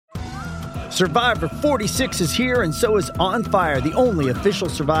Survivor 46 is here, and so is On Fire, the only official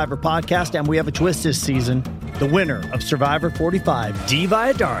Survivor podcast, and we have a twist this season. The winner of Survivor 45, Dee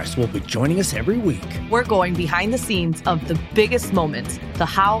Valladares, will be joining us every week. We're going behind the scenes of the biggest moments, the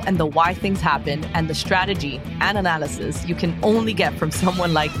how and the why things happen, and the strategy and analysis you can only get from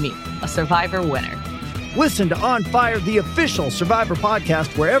someone like me, a Survivor winner. Listen to On Fire, the official Survivor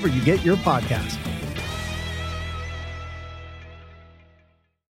podcast, wherever you get your podcast.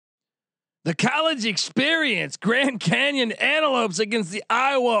 The college experience, Grand Canyon Antelopes against the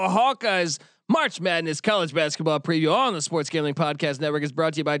Iowa Hawkeyes. March Madness college basketball preview on the Sports Gambling Podcast Network is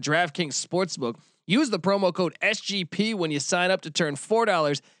brought to you by DraftKings Sportsbook. Use the promo code SGP when you sign up to turn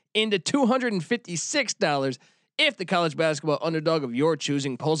 $4 into $256 if the college basketball underdog of your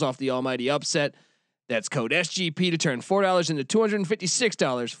choosing pulls off the almighty upset. That's code SGP to turn $4 into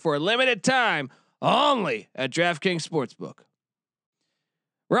 $256 for a limited time only at DraftKings Sportsbook.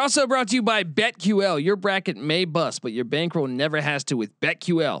 We're also brought to you by BetQL. Your bracket may bust, but your bankroll never has to with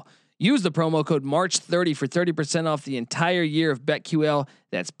BetQL. Use the promo code March30 for 30% off the entire year of BetQL.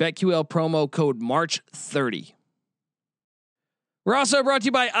 That's BetQL promo code March30. We're also brought to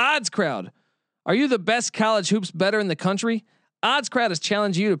you by OddsCrowd. Are you the best college hoops bettor in the country? OddsCrowd is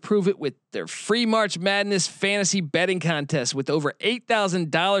challenging you to prove it with their free March Madness fantasy betting contest with over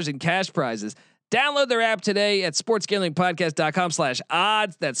 $8,000 in cash prizes. Download their app today at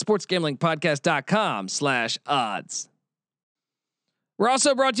sportsgamblingpodcast.com/odds. That's sportsgamblingpodcast.com/odds. We're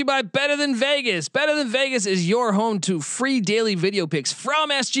also brought to you by Better Than Vegas. Better Than Vegas is your home to free daily video picks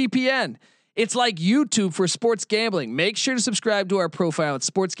from SGPN. It's like YouTube for sports gambling. Make sure to subscribe to our profile at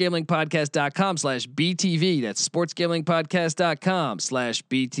sportsgamblingpodcast.com/BTV. That's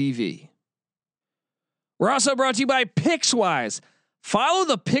sportsgamblingpodcast.com/BTV. We're also brought to you by Pickswise. Follow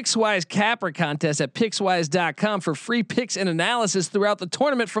the Pickswise Capper contest at Pickswise.com for free picks and analysis throughout the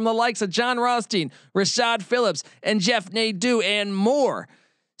tournament from the likes of John Rothstein, Rashad Phillips, and Jeff Nadeau, and more.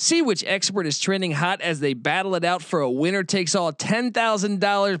 See which expert is trending hot as they battle it out for a winner takes all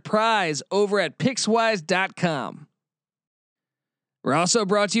 $10,000 prize over at Pickswise.com. We're also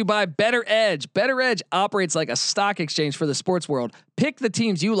brought to you by Better Edge. Better Edge operates like a stock exchange for the sports world. Pick the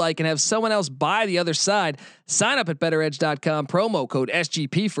teams you like and have someone else buy the other side. Sign up at betteredge.com, promo code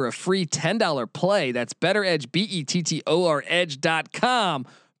SGP for a free $10 play. That's Better Edge, BETTOR edge.com,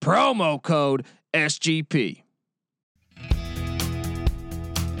 promo code SGP.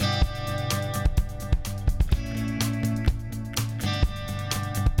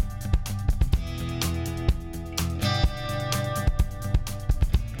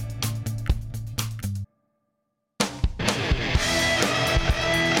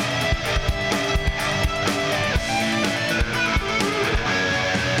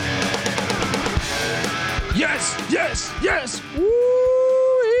 Yes.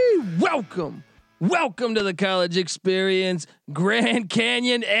 Woo-wee. Welcome to the college experience. Grand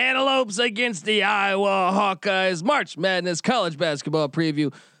Canyon Antelopes against the Iowa Hawkeyes. March Madness college basketball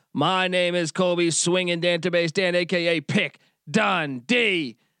preview. My name is Colby Swinging Database Dan, aka Pick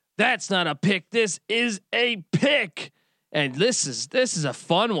Dundee. That's not a pick. This is a pick, and this is a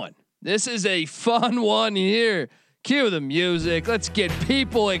fun one. This is a fun one here. Cue the music. Let's get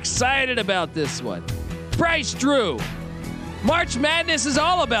people excited about this one. Bryce Drew. March Madness is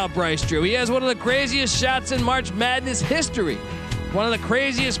all about Bryce Drew. He has one of the craziest shots in March Madness history. One of the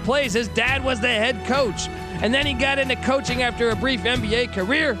craziest plays. His dad was the head coach, and then he got into coaching after a brief NBA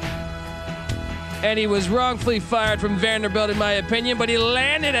career. And he was wrongfully fired from Vanderbilt, in my opinion, but he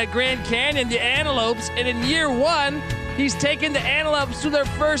landed at Grand Canyon, the Antelopes, and in year one, he's taken the Antelopes to their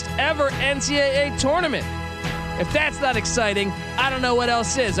first ever NCAA tournament. If that's not exciting, I don't know what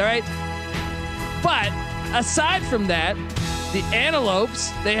else is, all right? But aside from that, the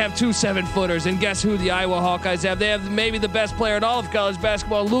Antelopes, they have 2 7-footers, and guess who the Iowa Hawkeyes have? They have maybe the best player in all of college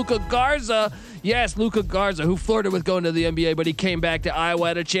basketball, Luka Garza. Yes, Luka Garza, who flirted with going to the NBA, but he came back to Iowa,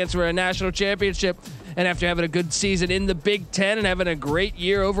 had a chance for a national championship, and after having a good season in the Big Ten and having a great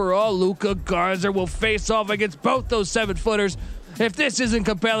year overall, Luka Garza will face off against both those 7-footers. If this isn't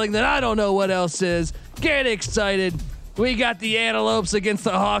compelling, then I don't know what else is. Get excited. We got the Antelopes against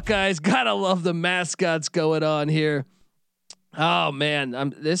the Hawkeyes. Gotta love the mascots going on here. Oh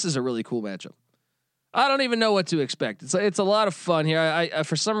man, this is a really cool matchup. I don't even know what to expect. It's a lot of fun here. I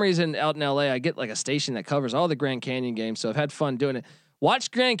for some reason out in LA, I get like a station that covers all the Grand Canyon games, so I've had fun doing it.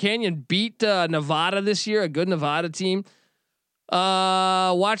 Watched Grand Canyon beat Nevada this year, a good Nevada team.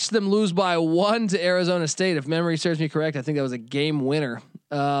 Watched them lose by 1 to Arizona State, if memory serves me correct. I think that was a game winner.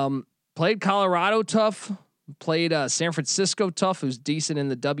 Played Colorado tough. Played San Francisco tough, who's decent in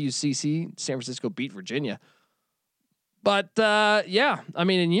the WCC. San Francisco beat Virginia. But yeah, I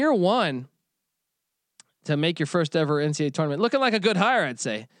mean, in year one, to make your first ever NCAA tournament. Looking like a good hire, I'd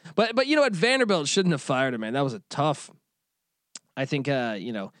say. But you know what? Vanderbilt shouldn't have fired him, man. That was a tough. I think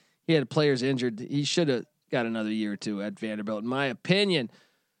you know, he had players injured. He should have got another year or two at Vanderbilt, in my opinion.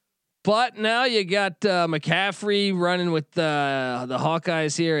 But now you got McCaffrey running with the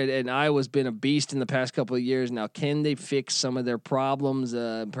Hawkeyes here, and Iowa's been a beast in the past couple of years. Now, can they fix some of their problems,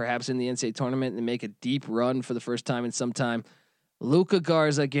 perhaps in the NCAA tournament, and make a deep run for the first time in some time? Luka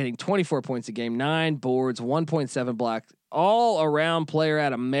Garza getting 24 points a game, 9 boards, 1.7 blocks, all around player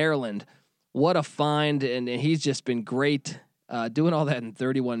out of Maryland. What a find. And he's just been great doing all that in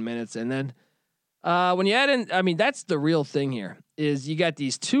 31 minutes. And then when you add in, I mean, that's the real thing here is you got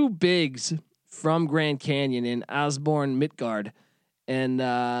these two bigs from Grand Canyon in Osborne Midtgaard and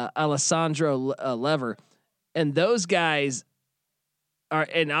Alessandro Lever. And those guys are,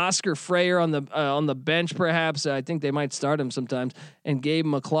 and Oscar Freyer on the bench, perhaps. I think they might start him sometimes. And Gabe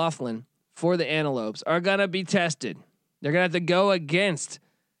McLaughlin for the Antelopes are going to be tested. They're going to have to go against,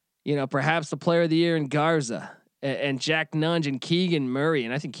 you know, perhaps the player of the year in Garza and Jack Nunge and Keegan Murray.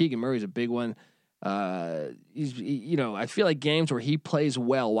 And I think Keegan Murray's a big one. You know, I feel like games where he plays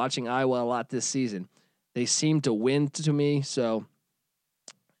well, watching Iowa a lot this season, they seem to win to me. So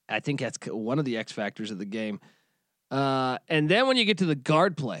I think that's one of the X factors of the game. And then when you get to the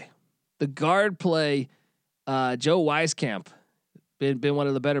guard play, Joe Wieskamp been one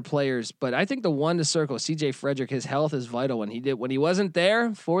of the better players, but I think the one to circle, CJ Frederick, his health is vital. When he wasn't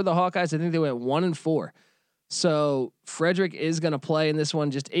there for the Hawkeyes, I think they went 1-4. So Frederick is going to play in this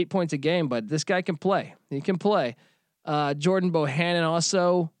one, just 8 points a game, but this guy can play. He can play. Jordan Bohannon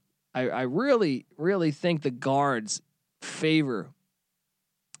also. I really, really think the guards favor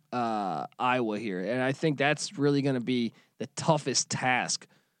Iowa here, and I think that's really going to be the toughest task.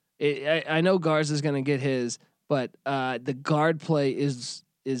 I know Garza is going to get his, but the guard play is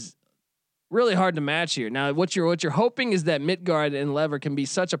really hard to match here. Now, what you're hoping is that Midtgaard and Lever can be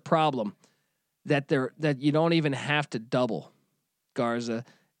such a problem that you don't even have to double Garza,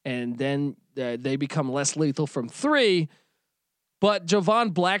 and then they become less lethal from 3. But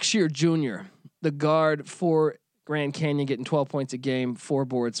Jovan Blackshear Jr., the guard for Grand Canyon, getting 12 points a game, 4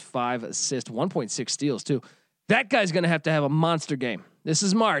 boards, 5 assists, 1.6 steals too. That guy's going to have a monster game. This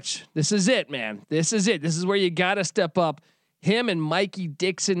is March. This is it, man. This is it. This is where you got to step up. Him and Mikey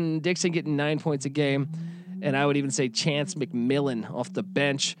Dixon getting 9 points a game. And I would even say Chance McMillan off the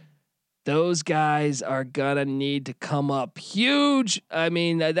bench. Those guys are gonna need to come up huge. I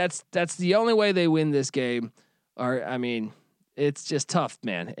mean, that's the only way they win this game. It's just tough,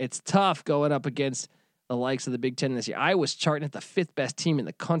 man. It's tough going up against the likes of the Big Ten this year. I was charting at the 5th best team in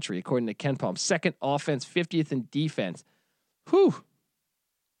the country, according to KenPom. 2nd offense, 50th in defense. Whew.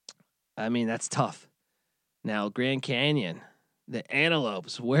 I mean, that's tough. Now, Grand Canyon, the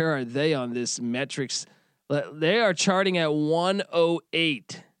Antelopes, where are they on this metrics? They are charting at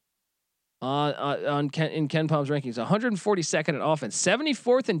 108 in KenPom's rankings. 142nd in offense,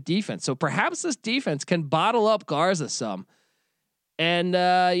 74th in defense. So perhaps this defense can bottle up Garza some, and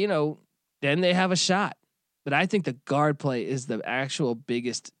then they have a shot. But I think the guard play is the actual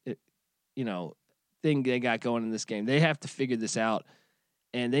biggest, thing they got going in this game. They have to figure this out,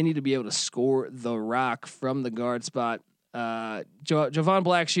 and they need to be able to score the rock from the guard spot. Jovan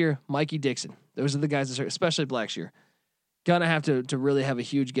Blackshear, Mikey Dixon. Those are the guys that are, especially Blackshear, gonna have to really have a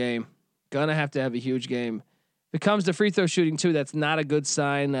huge game. Gonna have to have a huge game. If it comes to free throw shooting too, that's not a good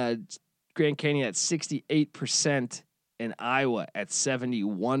sign. Grand Canyon at 68% and Iowa at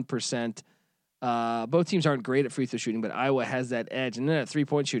 71%. Both teams aren't great at free throw shooting, but Iowa has that edge. And then at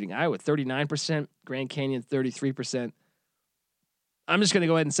 3-point shooting, Iowa 39%, Grand Canyon 33%. I'm just going to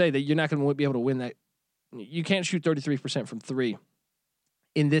go ahead and say that you're not going to be able to win that. You can't shoot 33% from 3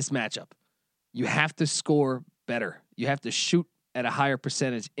 in this matchup. You have to score better. You have to shoot at a higher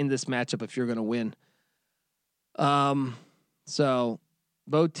percentage in this matchup if you're going to win. So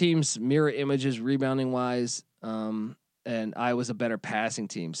both teams mirror images rebounding wise. And Iowa's a better passing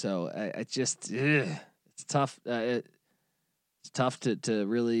team. So it's tough. It's tough to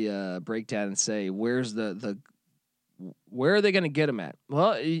really break down and say where are they going to get him at?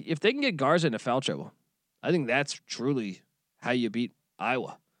 Well, if they can get Garza into foul trouble, I think that's truly how you beat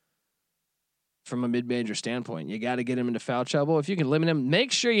Iowa. From a mid-major standpoint, you got to get him into foul trouble. If you can limit him,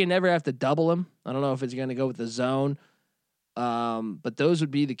 make sure you never have to double him. I don't know if it's going to go with the zone, but those would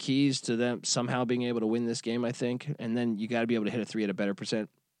be the keys to them somehow being able to win this game, I think. And then you got to be able to hit a 3 at a better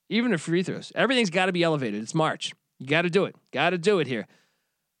percent, even if free throws. Everything's got to be elevated. It's March. You got to do it. Got to do it here.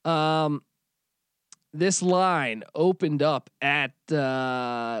 This line opened up at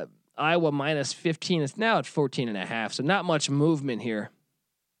Iowa minus 15. It's now at 14.5. So not much movement here.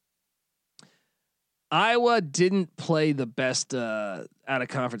 Iowa didn't play the best out of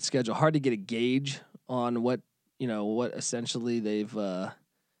conference schedule. Hard to get a gauge on what essentially they've.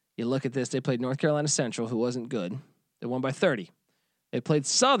 You look at this. They played North Carolina Central, who wasn't good. They won by 30. They played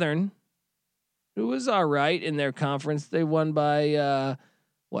Southern, who was all right in their conference. They won by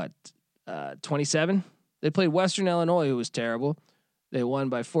 27. They played Western Illinois, who was terrible. They won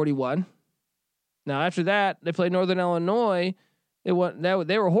by 41. Now after that, they played Northern Illinois. They won.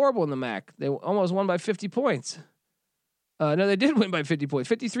 They were horrible in the MAC. They almost won by 50 points. No, they did win by 50 points,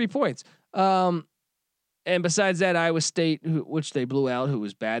 53 points. And besides that, Iowa State, which they blew out, who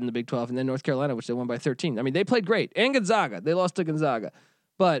was bad in the Big 12, and then North Carolina, which they won by 13. I mean, they played great. And Gonzaga, they lost to Gonzaga.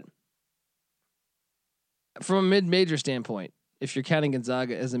 But from a mid-major standpoint, if you're counting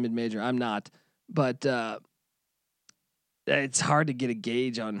Gonzaga as a mid-major, I'm not. But it's hard to get a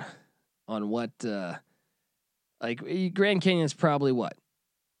gauge on what Grand Canyon's probably what?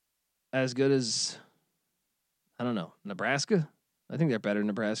 As good as, I don't know, Nebraska? I think they're better than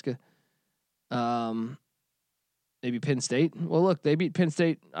Nebraska. Maybe Penn State. Well, look, they beat Penn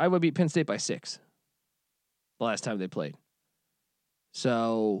State. Iowa beat Penn State by 6 the last time they played.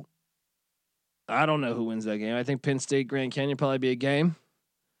 So I don't know who wins that game. I think Penn State, Grand Canyon probably be a game.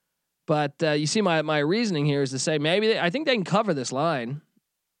 But you see, my reasoning here is to say I think they can cover this line.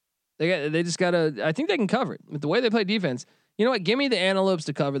 They just gotta. I think they can cover it with the way they play defense. You know what? Give me the Antelopes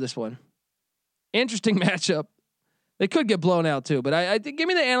to cover this one. Interesting matchup. They could get blown out too, but I think give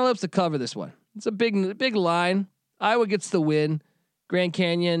me the Antelopes to cover this one. It's a big line. Iowa gets the win. Grand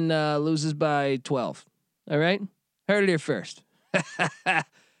Canyon loses by 12. All right? Heard it here first.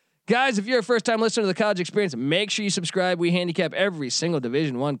 Guys, if you're a first-time listener to the College Experience, make sure you subscribe. We handicap every single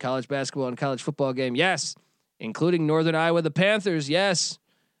Division I college basketball and college football game. Yes, including Northern Iowa, the Panthers. Yes.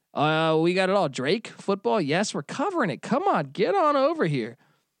 We got it all. Drake football. Yes, we're covering it. Come on, get on over here.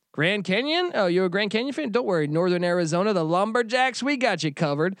 Grand Canyon. Oh, you're a Grand Canyon fan? Don't worry. Northern Arizona, the Lumberjacks. We got you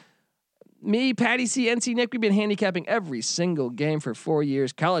covered. Me, Patty C, NC Nick, we've been handicapping every single game for 4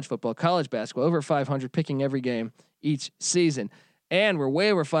 years. College football, college basketball, over 500, picking every game each season. And we're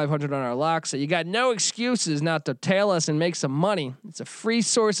way over 500 on our locks. So you got no excuses not to tail us and make some money. It's a free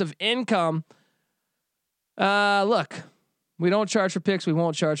source of income. Look, we don't charge for picks. We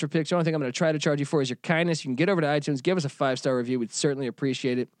won't charge for picks. The only thing I'm going to try to charge you for is your kindness. You can get over to iTunes, give us a 5-star review. We'd certainly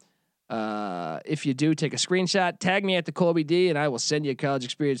appreciate it. If you do, take a screenshot, tag me at the Colby D, and I will send you a College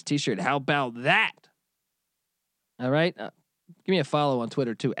Experience t-shirt. How about that? All right. Give me a follow on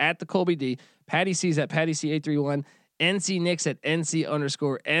Twitter too, at the Colby D. Patty C's at Patty C831. NC Nick's at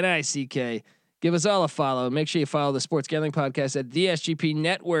NC_NICK. Give us all a follow. Make sure you follow the Sports Gambling Podcast at the SGP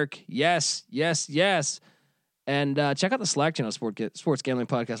Network. Yes. And check out the Slack channel, Sports Gambling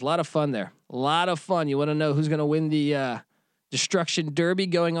Podcast. A lot of fun there. A lot of fun. You want to know who's going to win the Destruction Derby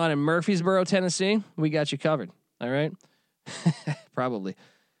going on in Murfreesboro, Tennessee? We got you covered. All right. Probably.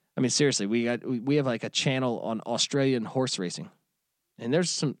 I mean, seriously, we have like a channel on Australian horse racing, and there's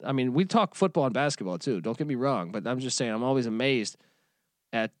some. I mean, we talk football and basketball too. Don't get me wrong, but I'm just saying I'm always amazed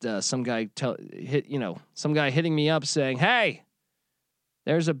at some guy hitting me up saying, "Hey,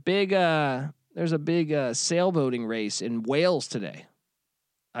 there's a big sailboating race in Wales today.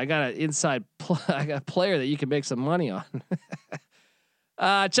 I got I got a player that you can make some money on."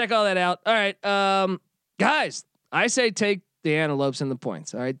 Check all that out. All right, guys, I say take the Antelopes and the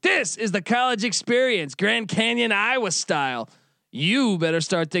points. All right, this is the College Experience, Grand Canyon, Iowa style. You better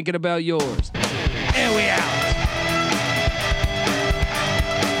start thinking about yours. And we out.